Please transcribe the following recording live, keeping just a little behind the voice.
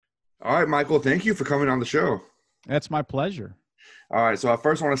All right, Michael, thank you for coming on the show. That's my pleasure. All right, so I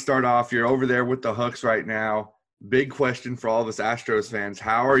first want to start off. You're over there with the Hooks right now. Big question for all of us Astros fans.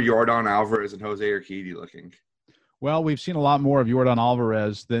 How are Yordan Alvarez and Jose Urquidy looking? Well, we've seen a lot more of Yordan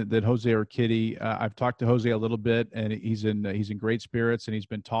Alvarez than Jose Urquidy. I've talked to Jose a little bit, and he's in great spirits, and he's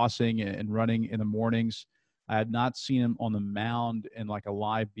been tossing and running in the mornings. I had not seen him on the mound in like a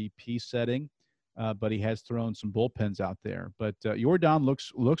live BP setting, but he has thrown some bullpens out there. But Yordan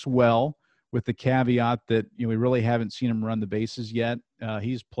looks well, with the caveat that we really haven't seen him run the bases yet.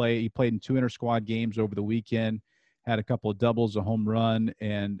 He played in two inter squad games over the weekend, had a couple of doubles, a home run,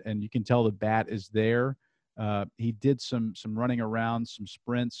 and you can tell the bat is there. He did some running around, some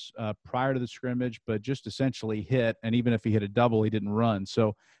sprints prior to the scrimmage, but just essentially hit. And even if he hit a double, he didn't run.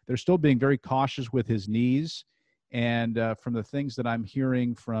 So they're still being very cautious with his knees. And from the things that I'm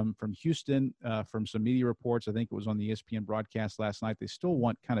hearing from Houston, from some media reports, I think it was on the ESPN broadcast last night, they still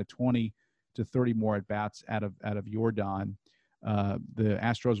want kind of 20 to 30 more at bats out of Yordan. The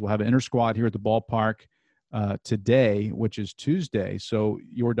Astros will have an inter squad here at the ballpark today, which is Tuesday. So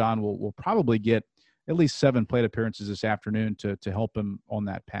Yordan will probably get at least 7 plate appearances this afternoon to help him on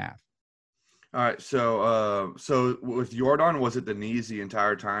that path. All right, so with Yordan, was it the knees the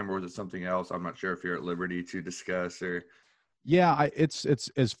entire time, or was it something else? I'm not sure if you're at liberty to discuss or. Yeah, it's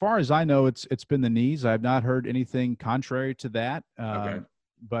as far as I know, it's been the knees. I've not heard anything contrary to that. Okay.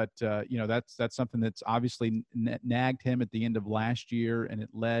 But that's something that's obviously nagged him at the end of last year, and it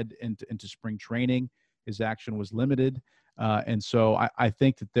led into spring training. His action was limited, and so I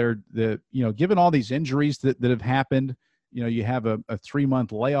think that given all these injuries that have happened, you have a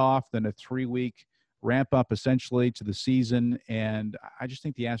 3-month layoff, then a 3-week ramp up essentially to the season, and I just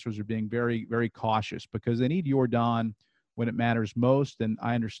think the Astros are being very, very cautious because they need Yordan when it matters most. And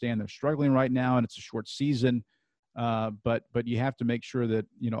I understand they're struggling right now, and it's a short season. But you have to make sure that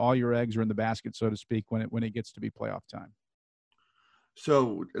all your eggs are in the basket, so to speak, when it gets to be playoff time.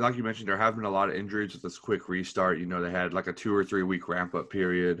 So, like you mentioned, there have been a lot of injuries with this quick restart. They had like a 2 or 3 week ramp up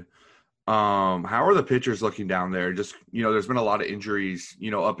period. How are the pitchers looking down there? Just, there's been a lot of injuries,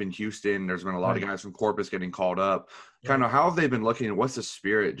 up in Houston. There's been a lot of Right. guys from Corpus getting called up. Kind Right. of how have they been looking? What's the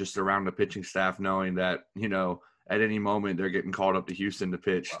spirit just around the pitching staff, knowing that, at any moment they're getting called up to Houston to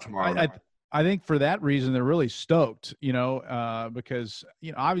pitch tomorrow I, I night? I think for that reason they're really stoked, because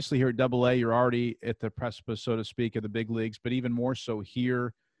obviously here at Double A you're already at the precipice, so to speak, of the big leagues, but even more so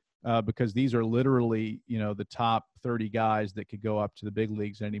here, because these are literally the top 30 guys that could go up to the big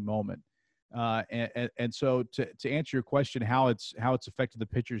leagues at any moment. And so to answer your question, how it's affected the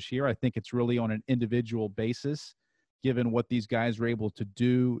pitchers here, I think it's really on an individual basis, given what these guys were able to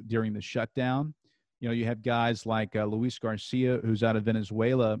do during the shutdown. You have guys like Luis Garcia, who's out of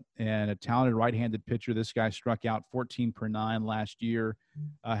Venezuela and a talented right-handed pitcher. This guy struck out 14 per 9 last year,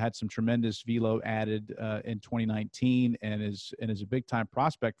 had some tremendous velo added in 2019, and is a big-time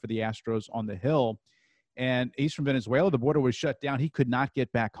prospect for the Astros on the Hill. And he's from Venezuela. The border was shut down. He could not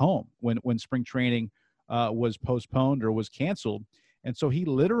get back home when spring training was postponed or was canceled. And so he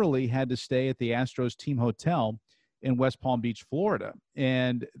literally had to stay at the Astros team hotel in West Palm Beach, Florida.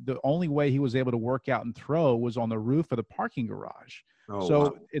 And the only way he was able to work out and throw was on the roof of the parking garage. Oh, So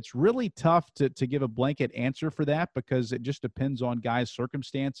wow. it's really tough to give a blanket answer for that, because it just depends on guys'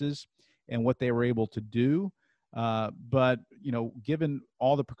 circumstances and what they were able to do. But given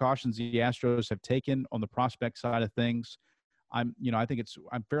all the precautions the Astros have taken on the prospect side of things, I'm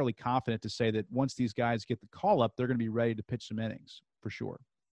fairly confident to say that once these guys get the call up, they're going to be ready to pitch some innings for sure.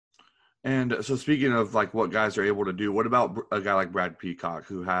 And so speaking of like what guys are able to do, what about a guy like Brad Peacock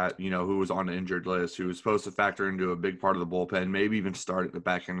who was on the injured list, who was supposed to factor into a big part of the bullpen, maybe even start at the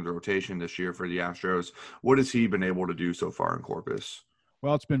back end of the rotation this year for the Astros? What has he been able to do so far in Corpus?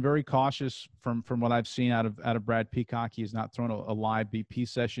 Well, it's been very cautious from what I've seen out of Brad Peacock. He has not thrown a live BP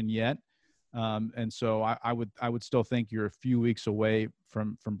session yet, and so I would still think you're a few weeks away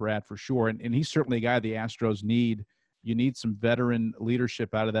from Brad for sure. And he's certainly a guy the Astros need. You need some veteran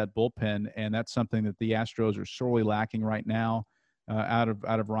leadership out of that bullpen, and that's something that the Astros are sorely lacking right now. Out of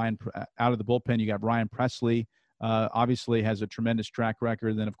the bullpen, you got Ryan Presley, obviously has a tremendous track record.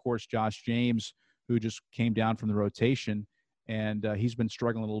 And then of course Josh James, who just came down from the rotation, and he's been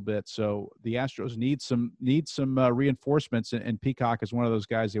struggling a little bit. So the Astros need some reinforcements, and Peacock is one of those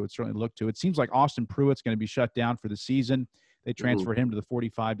guys they would certainly look to. It seems like Austin Pruitt's going to be shut down for the season. They Ooh. transferred him to the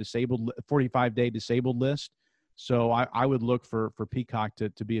 45-day disabled list. So I would look for Peacock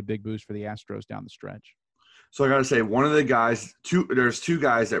to be a big boost for the Astros down the stretch. So I got to say, one of the guys, there's two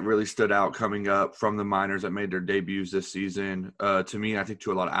guys that really stood out coming up from the minors that made their debuts this season. To me, I think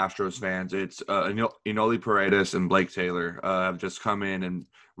to a lot of Astros fans, it's Enoli Paredes and Blake Taylor have just come in and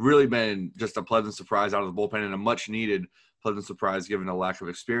really been just a pleasant surprise out of the bullpen, and a much needed pleasant surprise given the lack of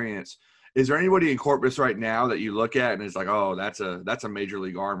experience. Is there anybody in Corpus right now that you look at and is like, oh, that's a major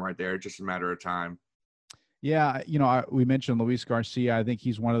league arm right there? It's just a matter of time. Yeah, we mentioned Luis Garcia. I think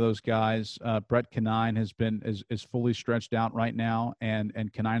he's one of those guys. Brett Canine has been is fully stretched out right now, and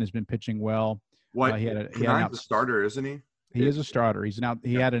Canine has been pitching well. What? Canine's a starter, isn't he? He is a starter.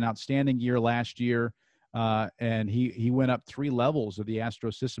 He had an outstanding year last year, and he went up 3 levels of the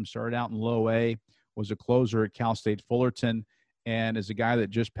Astro system. Started out in low A, was a closer at Cal State Fullerton, and is a guy that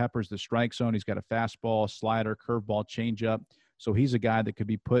just peppers the strike zone. He's got a fastball, slider, curveball, changeup. So he's a guy that could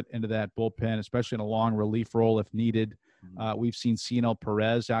be put into that bullpen, especially in a long relief role if needed. We've seen Cionel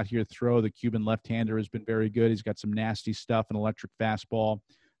Perez out here throw. The Cuban left-hander has been very good. He's got some nasty stuff, an electric fastball.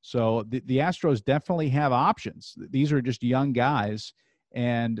 So the Astros definitely have options. These are just young guys.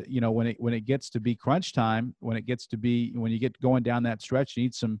 And, when it gets to be crunch time, when you get going down that stretch, you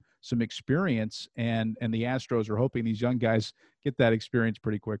need some experience. And the Astros are hoping these young guys get that experience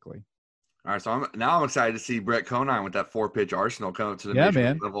pretty quickly. All right, so I'm excited to see Brett Conine with that 4-pitch arsenal come up to the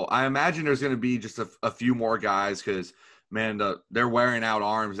major league level. I imagine there's going to be just a few more guys because, man, they're wearing out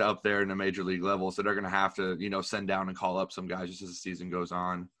arms up there in the major league level, so they're going to have to, send down and call up some guys just as the season goes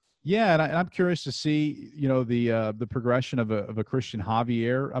on. Yeah, and I'm curious to see, the progression of a Christian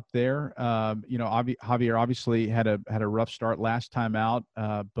Javier up there. Javier obviously had a rough start last time out,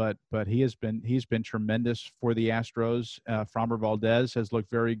 but he's been tremendous for the Astros. Framber Valdez has looked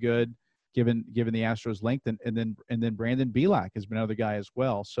very good, given the Astros' length, and then Brandon Bielak has been another guy as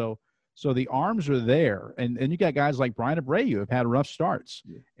well. So the arms are there, and you got guys like Brian Abreu who have had rough starts,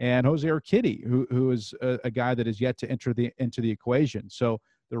 and Jose Urquidy, who is a guy that is yet to enter into the equation. So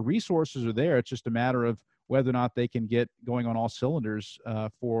the resources are there. It's just a matter of whether or not they can get going on all cylinders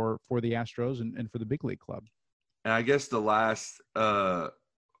for the Astros and for the big league club. And I guess the last guy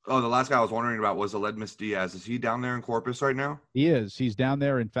I was wondering about was Aledmys Diaz. Is he down there in Corpus right now? He is. He's down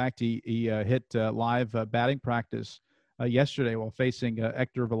there. In fact, he hit live batting practice yesterday while facing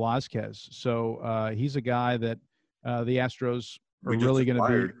Hector Velazquez. So he's a guy that the Astros are really going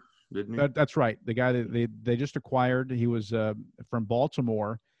to be. Didn't he? That's right. The guy that they just acquired. He was from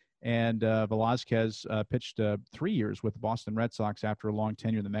Baltimore, and Velazquez pitched 3 years with the Boston Red Sox after a long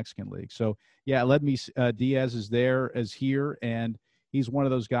tenure in the Mexican League. So yeah, Aledmys Diaz is there as here, and he's one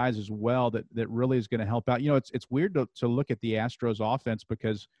of those guys as well that really is going to help out. It's weird to look at the Astros offense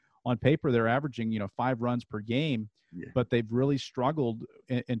because on paper they're averaging 5 runs per game, but they've really struggled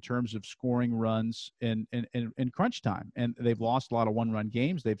in terms of scoring runs in crunch time, and they've lost a lot of 1-run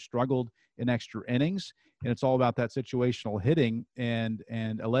games. They've struggled in extra innings, and it's all about that situational hitting. And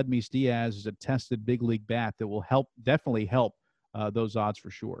Aledmys Diaz is a tested big league bat that will definitely help those odds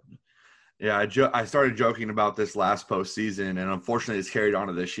for sure. Yeah, I started joking about this last postseason, and unfortunately it's carried on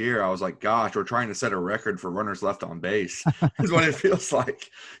to this year. I was like, gosh, we're trying to set a record for runners left on base is what it feels like.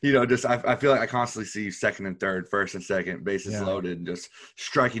 I feel like I constantly see second and third, first and second, bases loaded, and just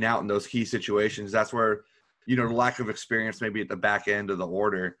striking out in those key situations. That's where, the lack of experience maybe at the back end of the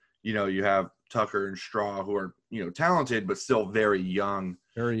order, you have Tucker and Straw who are, talented, but still very young.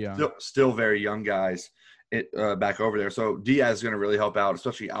 Very young. Still very young guys. Back over there. So Diaz is going to really help out,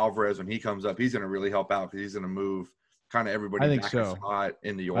 especially Alvarez when he comes up. He's going to really help out because he's going to move kind of everybody back a spot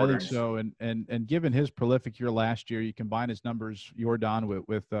in the order. I think so. And given his prolific year last year, you combine his numbers, Jordan,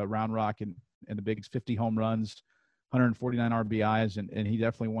 with Round Rock and the Bigs, 50 home runs, 149 RBIs, and he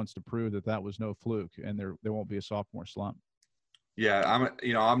definitely wants to prove that was no fluke, and there won't be a sophomore slump. Yeah,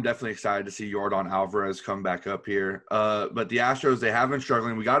 I'm definitely excited to see Jordan Alvarez come back up here. But the Astros, they have been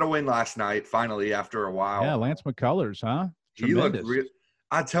struggling. We got a win last night, finally, after a while. Yeah, Lance McCullers, huh? Tremendous. He looked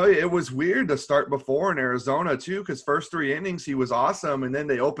I tell you, it was weird to start before in Arizona, too, because first 3 innings, he was awesome, and then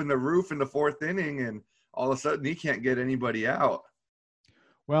they opened the roof in the 4th inning, and all of a sudden, he can't get anybody out.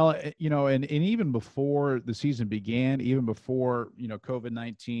 Well, and even before the season began, even before,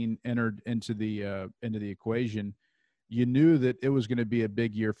 COVID-19 entered into the equation, you knew that it was going to be a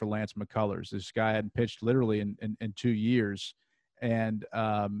big year for Lance McCullers. This guy hadn't pitched literally in 2 years. And,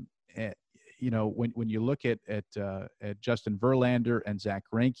 when you look at Justin Verlander and Zach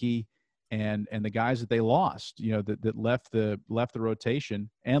Greinke and the guys that they lost, that left the rotation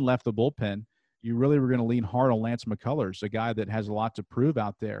and left the bullpen, you really were going to lean hard on Lance McCullers, a guy that has a lot to prove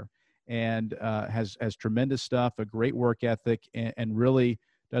out there and has tremendous stuff, a great work ethic, and really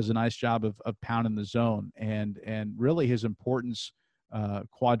does a nice job of pounding the zone, and really his importance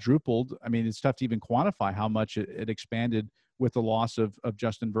quadrupled. I mean, it's tough to even quantify how much it expanded with the loss of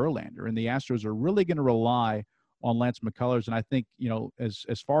Justin Verlander. And the Astros are really going to rely on Lance McCullers. And I think,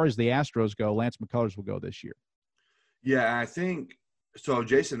 as far as the Astros go, Lance McCullers will go this year. Yeah, I think so.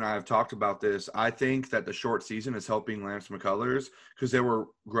 Jason and I have talked about this. I think that the short season is helping Lance McCullers because there were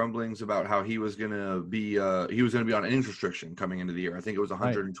grumblings about how he was going to be on innings restriction coming into the year. I think it was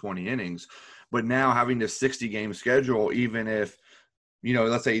 120 innings, but now having this 60-game schedule, even if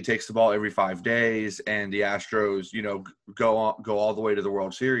let's say he takes the ball every 5 days and the Astros, go all the way to the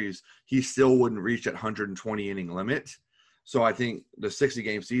World Series, he still wouldn't reach that 120 inning limit. So I think the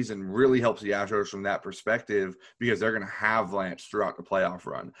 60-game season really helps the Astros from that perspective because they're going to have Lance throughout the playoff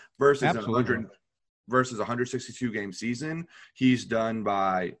run versus versus 162-game season. He's done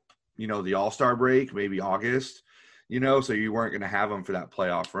by, the All-Star break, maybe August, so you weren't going to have him for that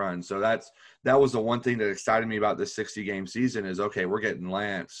playoff run. So that was the one thing that excited me about this 60-game season is, okay, we're getting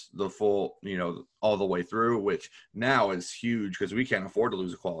Lance the full, all the way through, which now is huge because we can't afford to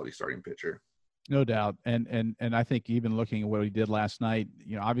lose a quality starting pitcher. No doubt. And I think even looking at what he did last night,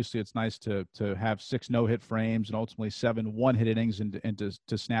 obviously it's nice to have 6 no-hit frames and ultimately 7 one-hit innings and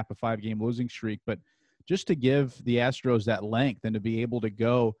to snap a 5-game losing streak. But just to give the Astros that length and to be able to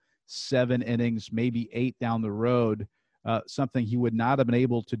go 7 innings, maybe 8 down the road, something he would not have been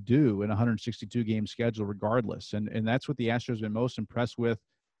able to do in a 162-game schedule regardless. And that's what the Astros have been most impressed with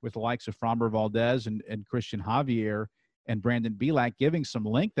the likes of Framber Valdez and Christian Javier and Brandon Bielak, giving some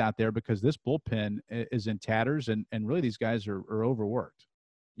length out there because this bullpen is in tatters and really these guys are overworked.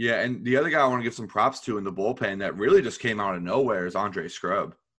 Yeah, and the other guy I want to give some props to in the bullpen that really just came out of nowhere is Andre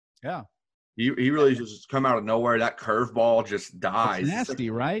Scrub. Yeah. He really just come out of nowhere. That curveball just dies. It's nasty,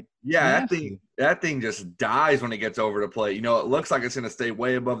 right? Yeah, that thing just dies when it gets over the plate. It looks like it's going to stay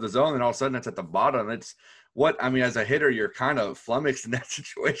way above the zone, and all of a sudden it's at the bottom. It's as a hitter, you're kind of flummoxed in that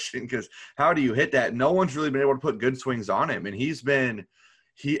situation because how do you hit that? No one's really been able to put good swings on him, and he's another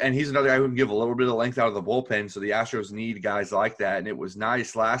guy who can give a little bit of length out of the bullpen. So the Astros need guys like that, and it was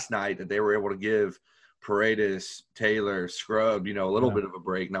nice last night that they were able to give Paredes, Taylor, Scrub, a little bit of a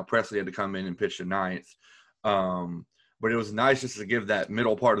break. Now Presley had to come in and pitch the 9th. But it was nice just to give that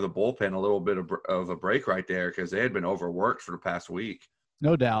middle part of the bullpen a little bit of a break right there because they had been overworked for the past week.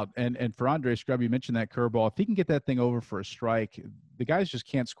 No doubt. And for Andre Scrub, you mentioned that curveball. If he can get that thing over for a strike, the guys just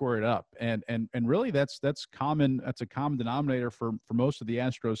can't square it up. And really that's common. That's a common denominator for most of the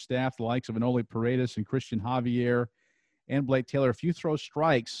Astros staff, the likes of Enoli Paredes and Christian Javier and Blake Taylor. If you throw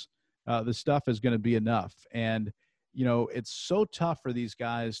strikes, the stuff is going to be enough. And, it's so tough for these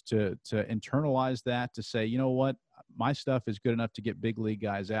guys to internalize that, to say, you know what, my stuff is good enough to get big league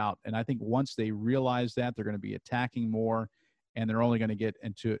guys out. And I think once they realize that, they're going to be attacking more and they're only going to get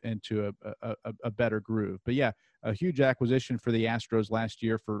into a better groove. But yeah, a huge acquisition for the Astros last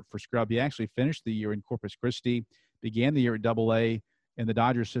year for Scrub. He actually finished the year in Corpus Christi, began the year at Double-A in the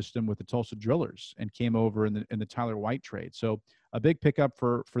Dodger system with the Tulsa Drillers, and came over in the Tyler White trade. So a big pickup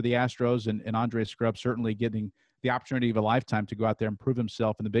for the Astros, and Andre Scrub certainly getting the opportunity of a lifetime to go out there and prove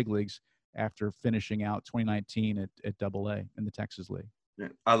himself in the big leagues after finishing out 2019 at Double-A in the Texas League.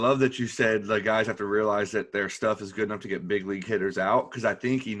 I love that you said the guys have to realize that their stuff is good enough to get big league hitters out, because I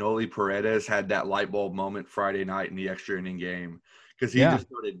think Enoli Paredes had that light bulb moment Friday night in the extra inning game because he just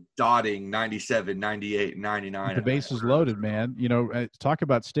started dotting 97, 98, 99. The bases loaded, man. Talk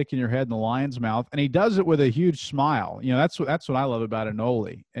about sticking your head in the lion's mouth, and he does it with a huge smile. That's what I love about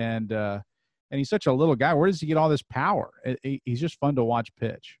Enoli, and he's such a little guy. Where does he get all this power? He's just fun to watch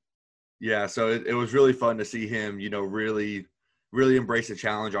pitch. Yeah, so it was really fun to see him, really embrace the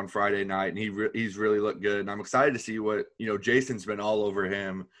challenge on Friday night, and he's really looked good. And I'm excited to see what, Jason's been all over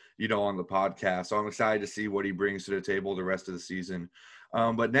him, on the podcast. So I'm excited to see what he brings to the table the rest of the season.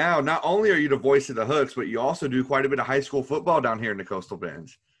 But now, not only are you the voice of the Hooks, but you also do quite a bit of high school football down here in the Coastal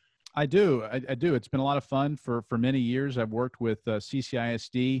Bends. I do. I do. It's been a lot of fun for many years. I've worked with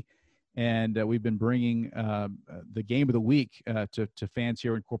CCISD, and we've been bringing the game of the week to fans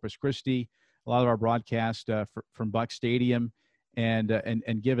here in Corpus Christi. A lot of our broadcast from Buck Stadium.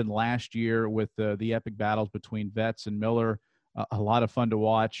 And given last year with the epic battles between Vets and Miller, a lot of fun to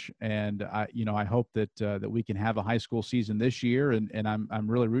watch. And I hope that we can have a high school season this year. And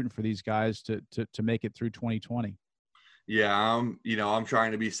I'm really rooting for these guys to make it through 2020. Yeah, I'm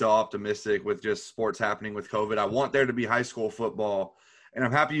trying to be so optimistic with just sports happening with COVID. I want there to be high school football, and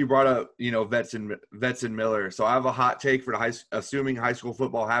I'm happy you brought up Vets and Miller. So I have a hot take for assuming high school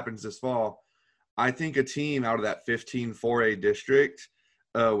football happens this fall. I think a team out of that 15 4A district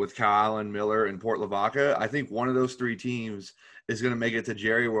with Cow Island, Miller, and Port Lavaca, I think one of those 3 teams is going to make it to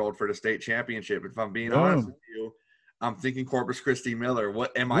Jerry World for the state championship. If I'm being honest with you, I'm thinking Corpus Christi Miller.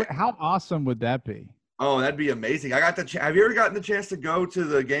 What am I? How awesome would that be? Oh, that'd be amazing. I got the. Have you ever gotten the chance to go to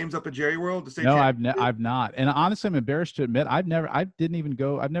the games up at Jerry World, the state No, championship? I've not. And honestly, I'm embarrassed to admit I didn't even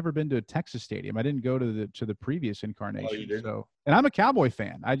go. I've never been to a Texas stadium. I didn't go to the previous Oh, you incarnation. did? So, and I'm a Cowboy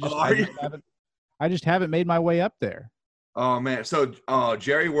fan. Oh, are you? I just haven't made my way up there. Oh man, so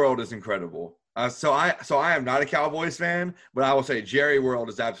Jerry World is incredible. So I am not a Cowboys fan, but I will say Jerry World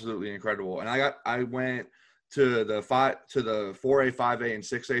is absolutely incredible. And I went to the 4A, 5A, and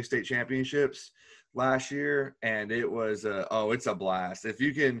 6A state championships last year, and it was it's a blast. If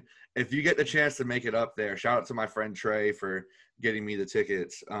you get the chance to make it up there, shout out to my friend Trey for getting me the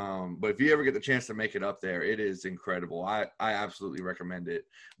tickets. But if you ever get the chance to make it up there, it is incredible. I absolutely recommend it.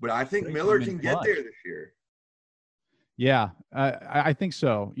 But I think Miller can get there this year. Yeah, I think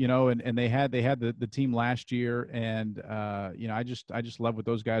so. And they had the team last year, and I just love what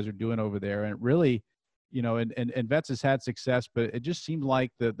those guys are doing over there. And really, and Vets has had success, but it just seemed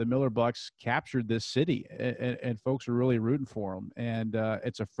like the Miller Bucks captured this city, and folks are really rooting for them. And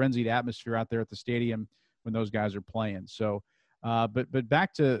it's a frenzied atmosphere out there at the stadium when those guys are playing. So, but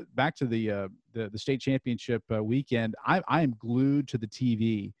back to the state championship weekend, I am glued to the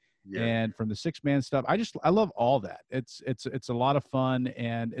TV. Yeah. And from the 6-man stuff, I love all that. It's a lot of fun,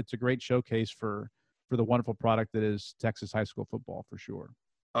 and it's a great showcase for the wonderful product that is Texas high school football, for sure.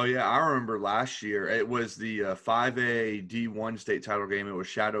 Oh yeah, I remember last year it was the 5A D1 state title game. It was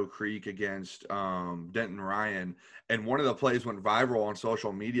Shadow Creek against Denton Ryan, and one of the plays went viral on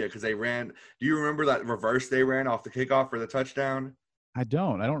social media because they ran. Do you remember that reverse they ran off the kickoff for the touchdown? I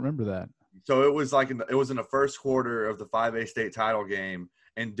don't remember that. So it was it was in the first quarter of the 5A state title game.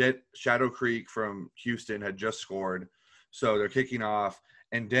 And Shadow Creek from Houston had just scored. So they're kicking off,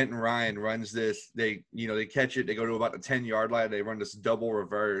 and Denton Ryan runs this. They catch it. They go to about the 10-yard line. They run this double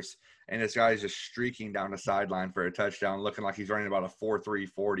reverse, and this guy's just streaking down the sideline for a touchdown, looking like he's running about a 4.3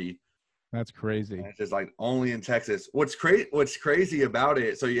 40. That's crazy. And it's just like only in Texas. What's crazy about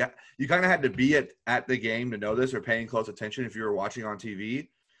it, so you kind of had to be at the game to know this or paying close attention if you were watching on TV.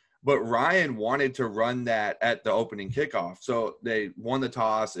 But Ryan wanted to run that at the opening kickoff. So they won the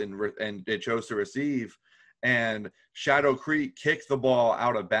toss and they chose to receive. And Shadow Creek kicked the ball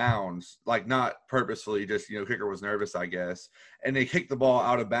out of bounds, like not purposefully, just, kicker was nervous, I guess. And they kicked the ball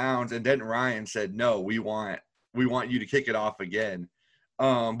out of bounds. And Denton Ryan said, no, we want you to kick it off again.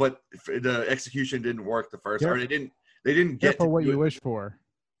 But the execution didn't work the first time. They didn't get for what you wish for.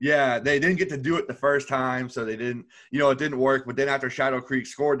 Yeah, they didn't get to do it the first time, so they didn't, it didn't work. But then after Shadow Creek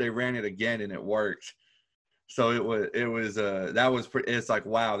scored, they ran it again and it worked. So it's like,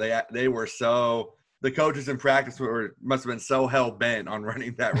 wow, they were so, the coaches in practice must have been so hell bent on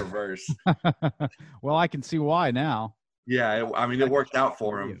running that reverse. Well, I can see why now. Yeah, it worked out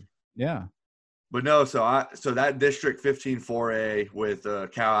for them. Yeah. But no, so that District 15 4A with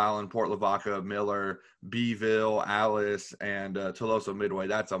Cal Allen, Port Lavaca, Miller, Beeville, Alice, and Tolosa Midway,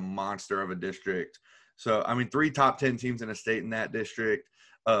 that's a monster of a district. So, 3 top 10 teams in the state in that district.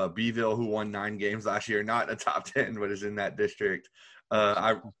 Beeville, who won 9 games last year, not a top 10, but is in that district.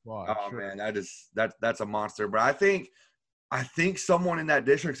 Man, that's a monster. But I think someone in that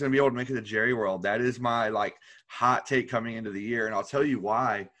district is going to be able to make it to Jerry World. That is my hot take coming into the year, and I'll tell you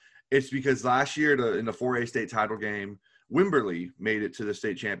why. It's because last year in the 4A state title game, Wimberley made it to the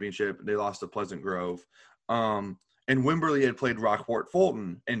state championship. They lost to Pleasant Grove. And Wimberley had played Rockport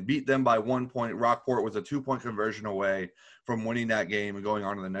Fulton and beat them by 1 point. Rockport was a 2-point conversion away from winning that game and going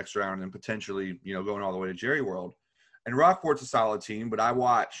on to the next round and potentially, going all the way to Jerry World. And Rockport's a solid team, but I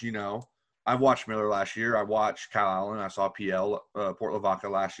watched Miller last year. I watched Cal Allen. I saw PL, Port Lavaca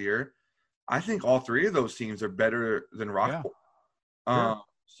last year. I think all 3 of those teams are better than Rockport. Yeah. Sure.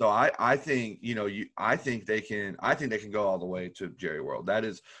 So I think they can go all the way to Jerry World.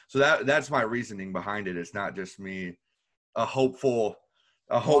 That's my reasoning behind it. It's not just me, a hopeful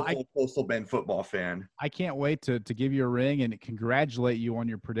Coastal Bend football fan. I can't wait to give you a ring and congratulate you on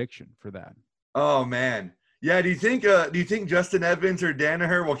your prediction for that. Oh man. Yeah, do you think Justin Evans or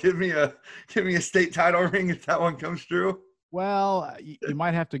Danaher will give me a state title ring if that one comes true? Well, you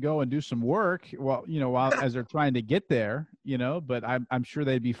might have to go and do some work while as they're trying to get there, but I'm sure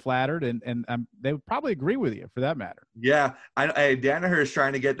they'd be flattered and they would probably agree with you for that matter. Yeah. Danaher is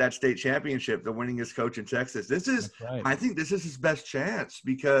trying to get that state championship, the winningest coach in Texas. Right. I think this is his best chance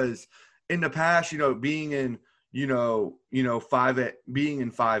because in the past, being in 5A, being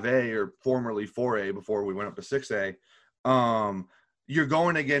in 5A or formerly 4A before we went up to 6A, you're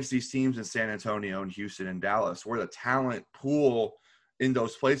going against these teams in San Antonio and Houston and Dallas where the talent pool in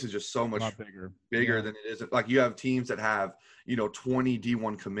those places is just so much bigger than it is. Like you have teams that have, 20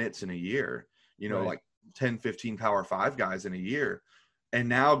 D1 commits in a year, right. 10, 15 Power 5 guys in a year. And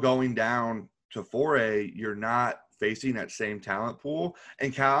now going down to 4A, you're not facing that same talent pool.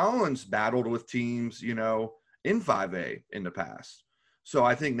 And Cal Allen's battled with teams, in 5A in the past. So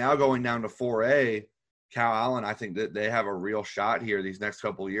I think now going down to 4A, Cal Allen, I think that they have a real shot here these next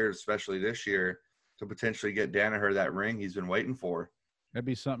couple of years, especially this year, to potentially get Danaher that ring he's been waiting for. That'd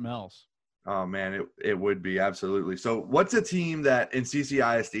be something else. Oh, man, it would be, absolutely. So what's a team that in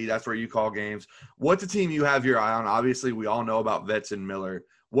CCISD, that's where you call games, what's a team you have your eye on? Obviously, we all know about Vets and Miller.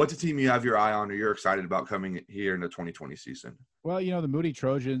 What's a team you have your eye on or you're excited about coming here in the 2020 season? Well, the Moody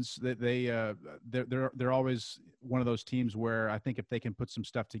Trojans, they're always one of those teams where I think if they can put some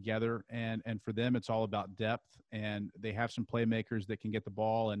stuff together, and for them it's all about depth, and they have some playmakers that can get the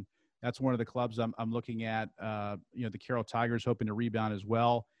ball, and that's one of the clubs I'm looking at. The Carroll Tigers hoping to rebound as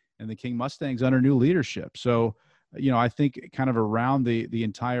well, and the King Mustangs under new leadership. So, I think kind of around the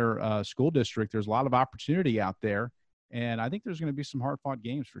entire school district, there's a lot of opportunity out there, and I think there's going to be some hard-fought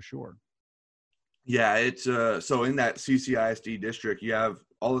games for sure. Yeah, it's so in that CCISD district, you have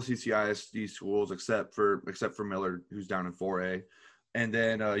all the CCISD schools except for Miller, who's down in 4A, and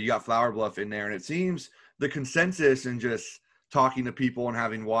then you got Flower Bluff in there. And it seems the consensus and just talking to people and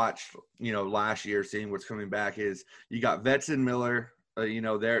having watched, last year, seeing what's coming back is you got Vets and Miller.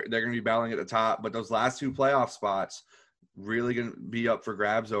 They're going to be battling at the top, but those last two playoff spots really going to be up for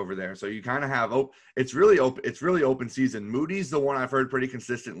grabs over there. So you kind of have it's really open season. Moody's the one I've heard pretty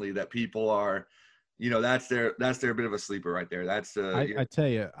consistently that people are. That's their bit of a sleeper right there. That's I tell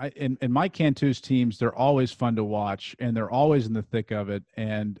you, in my Cantus teams, they're always fun to watch, and they're always in the thick of it.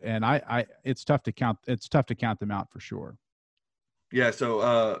 And it's tough to count. It's tough to count them out for sure. Yeah.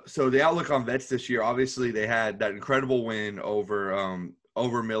 So the outlook on Vets this year, obviously they had that incredible win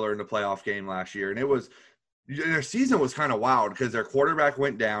over Miller in the playoff game last year, and their season was kind of wild because their quarterback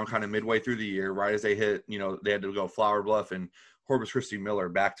went down kind of midway through the year, right as they hit. They had to go Flower Bluff and Corpus Christi Miller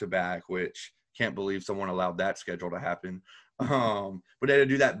back to back, which. Can't believe someone allowed that schedule to happen. But they had to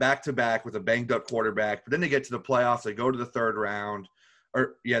do that back-to-back with a banged-up quarterback. But then they get to the playoffs. They go to the third round.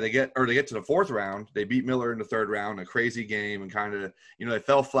 They get to the fourth round. They beat Miller in the third round, a crazy game, and kind of, they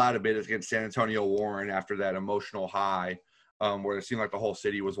fell flat a bit against San Antonio Warren after that emotional high where it seemed like the whole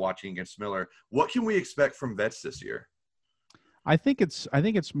city was watching against Miller. What can we expect from Vets this year? I think it's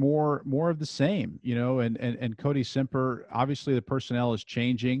more of the same, and Cody Semper, obviously the personnel is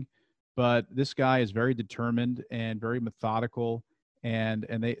changing. But this guy is very determined and very methodical, and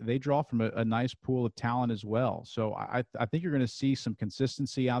they draw from a nice pool of talent as well. So I think you're going to see some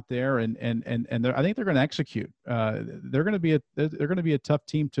consistency out there, and I think they're going to execute. They're going to be a tough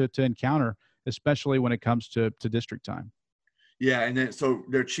team to encounter, especially when it comes to district time. Yeah, and then so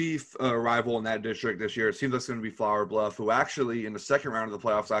their chief rival in that district this year, it seems like it's going to be Flower Bluff, who actually in the second round of the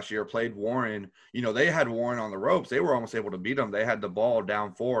playoffs last year played Warren. They had Warren on the ropes. They were almost able to beat them. They had the ball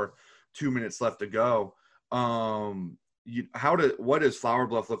down 4. 2 minutes left to go. What does Flower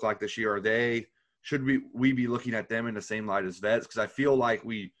Bluff look like this year? Should we be looking at them in the same light as Vets? Because I feel like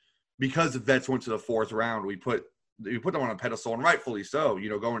because the Vets went to the fourth round, we put them on a pedestal, and rightfully so.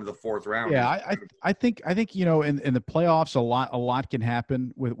 Going to the fourth round. Yeah, I think in the playoffs, a lot can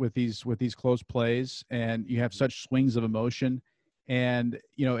happen with these close plays, and you have such swings of emotion. And,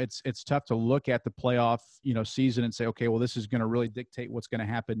 it's tough to look at the playoff, season and say, okay, well, this is going to really dictate what's going to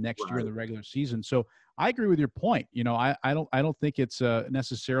happen next year in the regular season. So I agree with your point. I don't think it's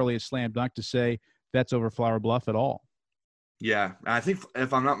necessarily a slam dunk to say that's over Flower Bluff at all. Yeah. I think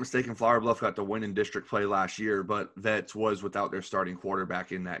if I'm not mistaken, Flower Bluff got the win in district play last year, but Vets was without their starting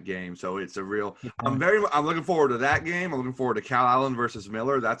quarterback in that game. So it's a real, I'm looking forward to that game. I'm looking forward to Cal Allen versus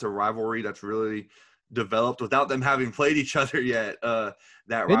Miller. That's a rivalry that's really developed without them having played each other yet. Isn't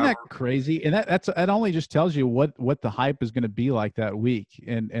that crazy? And that only just tells you what the hype is going to be like that week,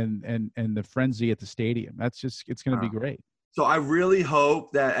 and the frenzy at the stadium. It's going to be great. So I really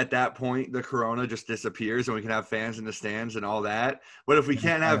hope that at that point the corona just disappears and we can have fans in the stands and all that. But if we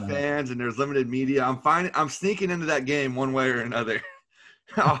can't have fans and there's limited media, I'm sneaking into that game one way or another.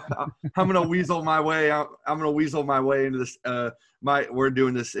 I'm gonna weasel my way. I'm gonna weasel my way into this. We're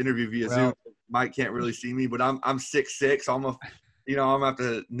doing this interview via Zoom. Mike can't really see me, but I'm 6'6". I'm gonna have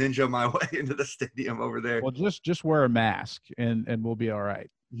to ninja my way into the stadium over there. Well, just wear a mask and we'll be all right.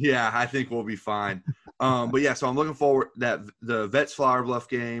 Yeah, I think we'll be fine. But yeah, so I'm looking forward that the Vets Flower Bluff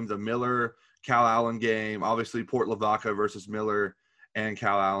game, the Miller Cal Allen game, obviously Port Lavaca versus Miller and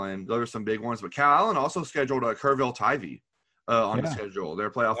Cal Allen. Those are some big ones. But Cal Allen also scheduled a Kerrville Tivy on the schedule. Their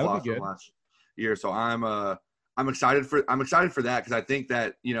playoff loss from last year. So I'm excited for that because I think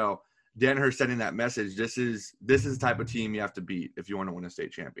that Danaher sending that message. This is the type of team you have to beat if you want to win a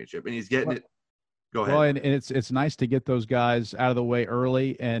state championship, and he's getting it. Go Well, ahead. and it's nice to get those guys out of the way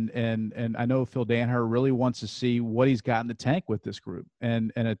early, and I know Phil Danher really wants to see what he's got in the tank with this group,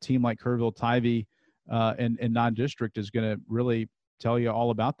 and a team like Kerrville Tivy, in non-district is going to really tell you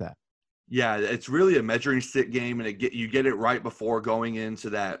all about that. Yeah, it's really a measuring stick game, and you get it right before going into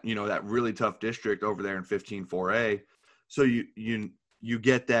that, that really tough district over there in 15-4A. So you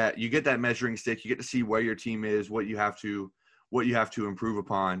get that measuring stick. You get to see where your team is, what you have to improve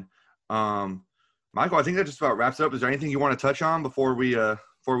upon. Michael, I think that just about wraps it up. Is there anything you want to touch on before we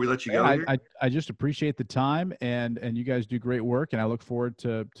let you Man, go here? I just appreciate the time, and you guys do great work, and I look forward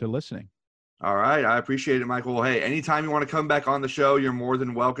to listening. All right. I appreciate it, Michael. Well, hey, anytime you want to come back on the show, you're more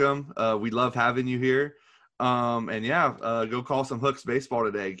than welcome. We love having you here. And yeah, go call some Hooks baseball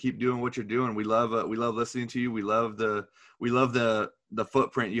today. Keep doing what you're doing. We love listening to you. We love the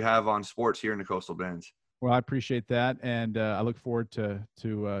footprint you have on sports here in the Coastal Bends. Well, I appreciate that, and I look forward to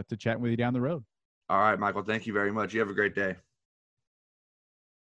chatting with you down the road. All right, Michael. Thank you very much. You have a great day.